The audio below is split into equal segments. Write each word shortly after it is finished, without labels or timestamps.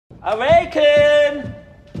Awaken!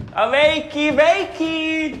 Awakey,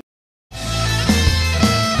 wakey!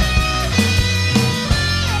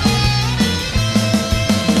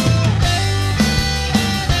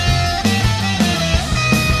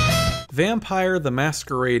 Vampire the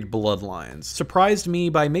Masquerade Bloodlines surprised me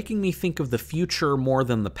by making me think of the future more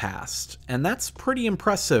than the past, and that's pretty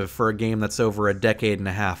impressive for a game that's over a decade and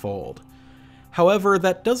a half old. However,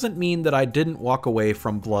 that doesn't mean that I didn't walk away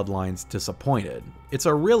from Bloodlines disappointed. It's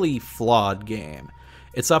a really flawed game.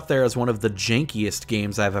 It's up there as one of the jankiest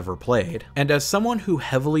games I've ever played, and as someone who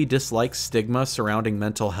heavily dislikes stigma surrounding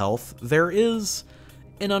mental health, there is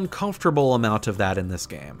an uncomfortable amount of that in this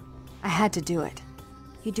game. I had to do it.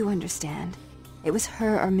 You do understand. It was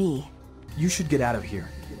her or me. You should get out of here.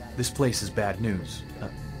 This place is bad news.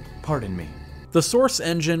 Pardon me. The Source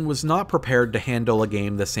engine was not prepared to handle a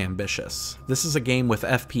game this ambitious. This is a game with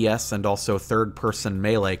FPS and also third-person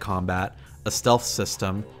melee combat, a stealth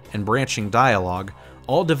system, and branching dialogue,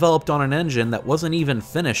 all developed on an engine that wasn't even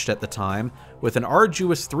finished at the time, with an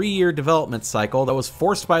arduous 3-year development cycle that was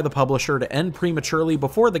forced by the publisher to end prematurely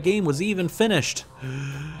before the game was even finished.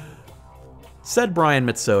 Said Brian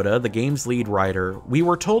Mitsoda, the game's lead writer, we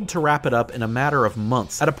were told to wrap it up in a matter of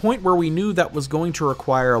months, at a point where we knew that was going to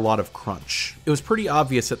require a lot of crunch. It was pretty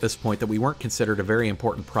obvious at this point that we weren't considered a very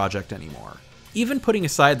important project anymore. Even putting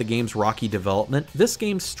aside the game's rocky development, this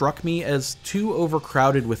game struck me as too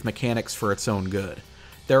overcrowded with mechanics for its own good.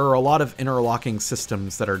 There are a lot of interlocking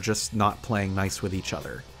systems that are just not playing nice with each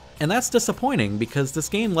other. And that's disappointing because this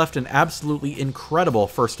game left an absolutely incredible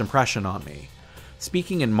first impression on me.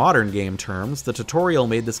 Speaking in modern game terms, the tutorial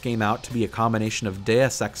made this game out to be a combination of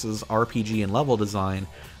Deus Ex's RPG and level design,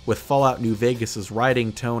 with Fallout New Vegas's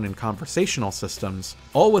writing, tone, and conversational systems,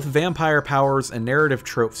 all with vampire powers and narrative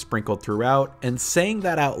tropes sprinkled throughout, and saying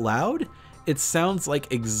that out loud, it sounds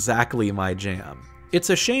like exactly my jam.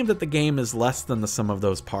 It's a shame that the game is less than the sum of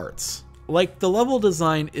those parts. Like, the level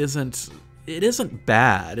design isn't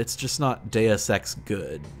bad, it's just not Deus Ex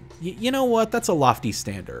good. You know what, that's a lofty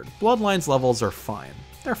standard. Bloodlines levels are fine.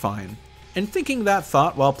 They're fine. And thinking that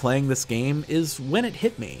thought while playing this game is when it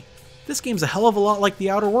hit me. This game's a hell of a lot like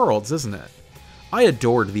The Outer Worlds, isn't it? I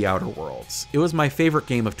adored The Outer Worlds. It was my favorite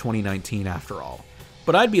game of 2019 after all.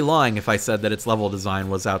 But I'd be lying if I said that its level design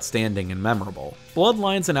was outstanding and memorable.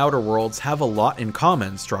 Bloodlines and Outer Worlds have a lot in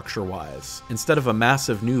common structure-wise. Instead of a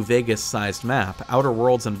massive New Vegas-sized map, Outer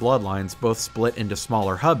Worlds and Bloodlines both split into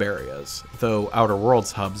smaller hub areas, though Outer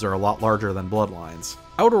Worlds hubs are a lot larger than Bloodlines.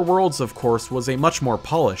 Outer Worlds, of course, was a much more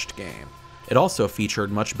polished game. It also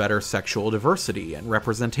featured much better sexual diversity and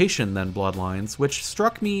representation than Bloodlines, which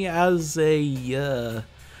struck me as a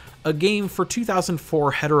game for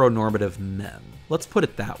 2004 heteronormative men. Let's put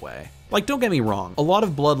it that way. Like, don't get me wrong, a lot of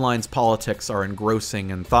Bloodlines politics are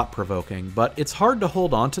engrossing and thought-provoking, but it's hard to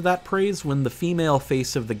hold on to that praise when the female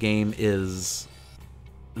face of the game is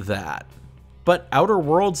that. But Outer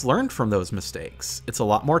Worlds learned from those mistakes. It's a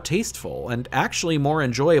lot more tasteful, and actually more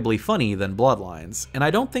enjoyably funny than Bloodlines, and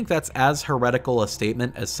I don't think that's as heretical a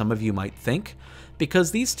statement as some of you might think,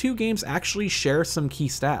 because these two games actually share some key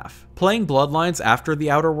staff. Playing Bloodlines after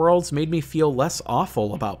The Outer Worlds made me feel less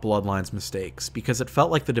awful about Bloodlines' mistakes, because it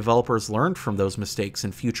felt like the developers learned from those mistakes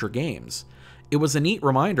in future games. It was a neat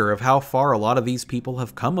reminder of how far a lot of these people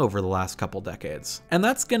have come over the last couple decades. And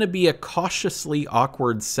that's going to be a cautiously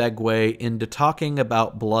awkward segue into talking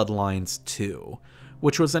about Bloodlines 2,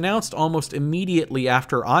 which was announced almost immediately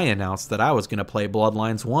after I announced that I was going to play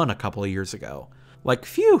Bloodlines 1 a couple of years ago. Like,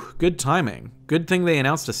 phew, good timing. Good thing they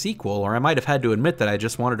announced a sequel, or I might have had to admit that I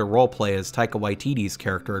just wanted to roleplay as Taika Waititi's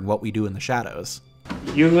character in What We Do in the Shadows.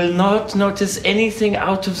 You will not notice anything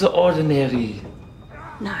out of the ordinary.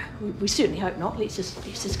 No, we certainly hope not. Let's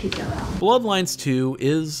just keep going. Bloodlines 2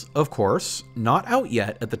 is, of course, not out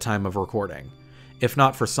yet at the time of recording. If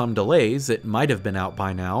not for some delays, it might have been out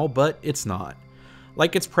by now, but it's not.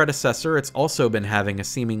 Like its predecessor, it's also been having a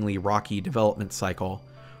seemingly rocky development cycle.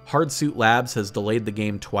 Hardsuit Labs has delayed the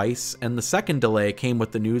game twice, and the second delay came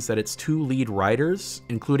with the news that its 2 lead writers,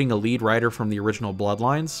 including a lead writer from the original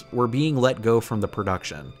Bloodlines, were being let go from the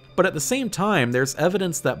production. But at the same time, there's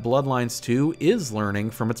evidence that Bloodlines 2 is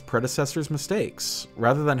learning from its predecessor's mistakes.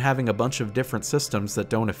 Rather than having a bunch of different systems that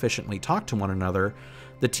don't efficiently talk to one another,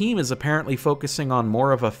 the team is apparently focusing on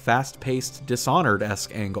more of a fast-paced,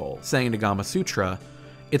 Dishonored-esque angle, saying to Gamasutra,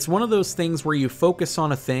 "It's one of those things where you focus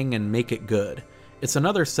on a thing and make it good. It's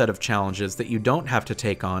another set of challenges that you don't have to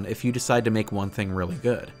take on if you decide to make one thing really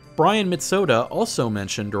good." Brian Mitsoda also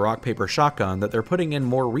mentioned to Rock Paper Shotgun that they're putting in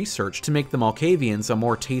more research to make the Malkavians a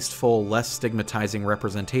more tasteful, less stigmatizing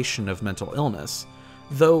representation of mental illness.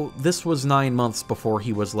 Though this was 9 months before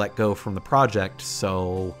he was let go from the project,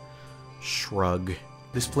 so Shrug.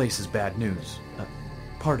 This place is bad news.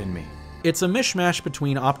 Pardon me. It's a mishmash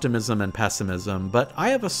between optimism and pessimism, but I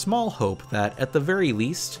have a small hope that, at the very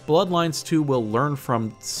least, Bloodlines 2 will learn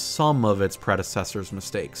from some of its predecessor's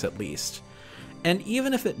mistakes, at least. And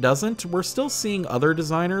even if it doesn't, we're still seeing other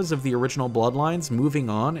designers of the original Bloodlines moving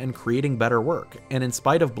on and creating better work, and in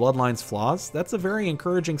spite of Bloodlines' flaws, that's a very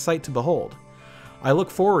encouraging sight to behold. I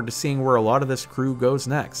look forward to seeing where a lot of this crew goes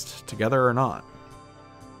next, together or not.